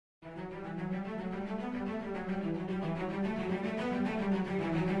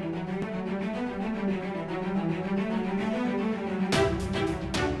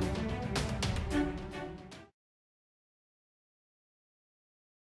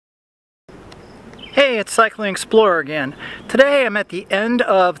Hey, it's Cycling Explorer again. Today I'm at the end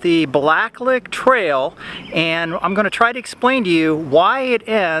of the Blacklick Trail and I'm going to try to explain to you why it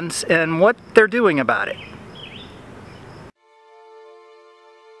ends and what they're doing about it.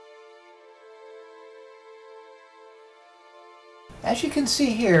 As you can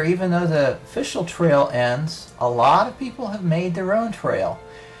see here, even though the official trail ends, a lot of people have made their own trail.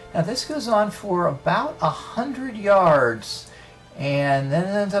 Now this goes on for about 100 yards and then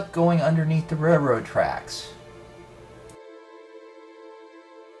it ends up going underneath the railroad tracks.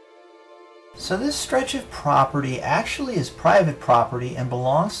 So this stretch of property actually is private property and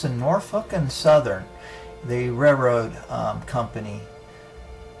belongs to Norfolk and Southern, the railroad company.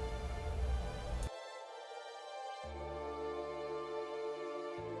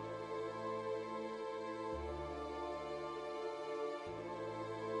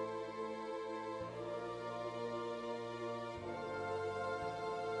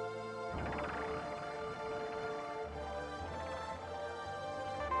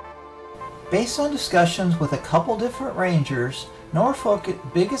 Based on discussions with a couple different rangers, Norfolk's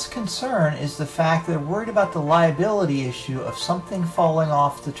biggest concern is the fact that they're worried about the liability issue of something falling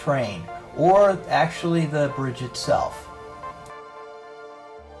off the train, or actually the bridge itself.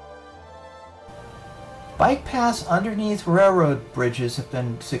 Bike paths underneath railroad bridges have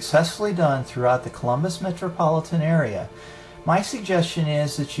been successfully done throughout the Columbus metropolitan area. My suggestion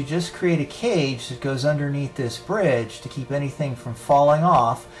is that you just create a cage that goes underneath this bridge to keep anything from falling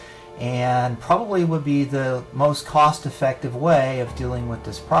off, and probably would be the most cost-effective way of dealing with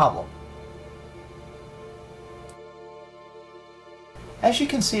this problem. As you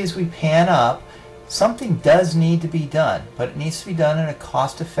can see as we pan up, something does need to be done, but it needs to be done in a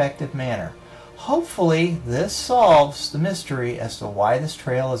cost-effective manner. Hopefully this solves the mystery as to why this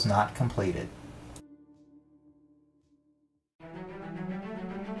trail is not completed.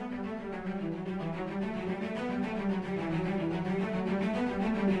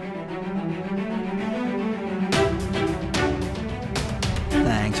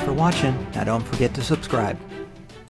 Thanks for watching. Now don't forget to subscribe.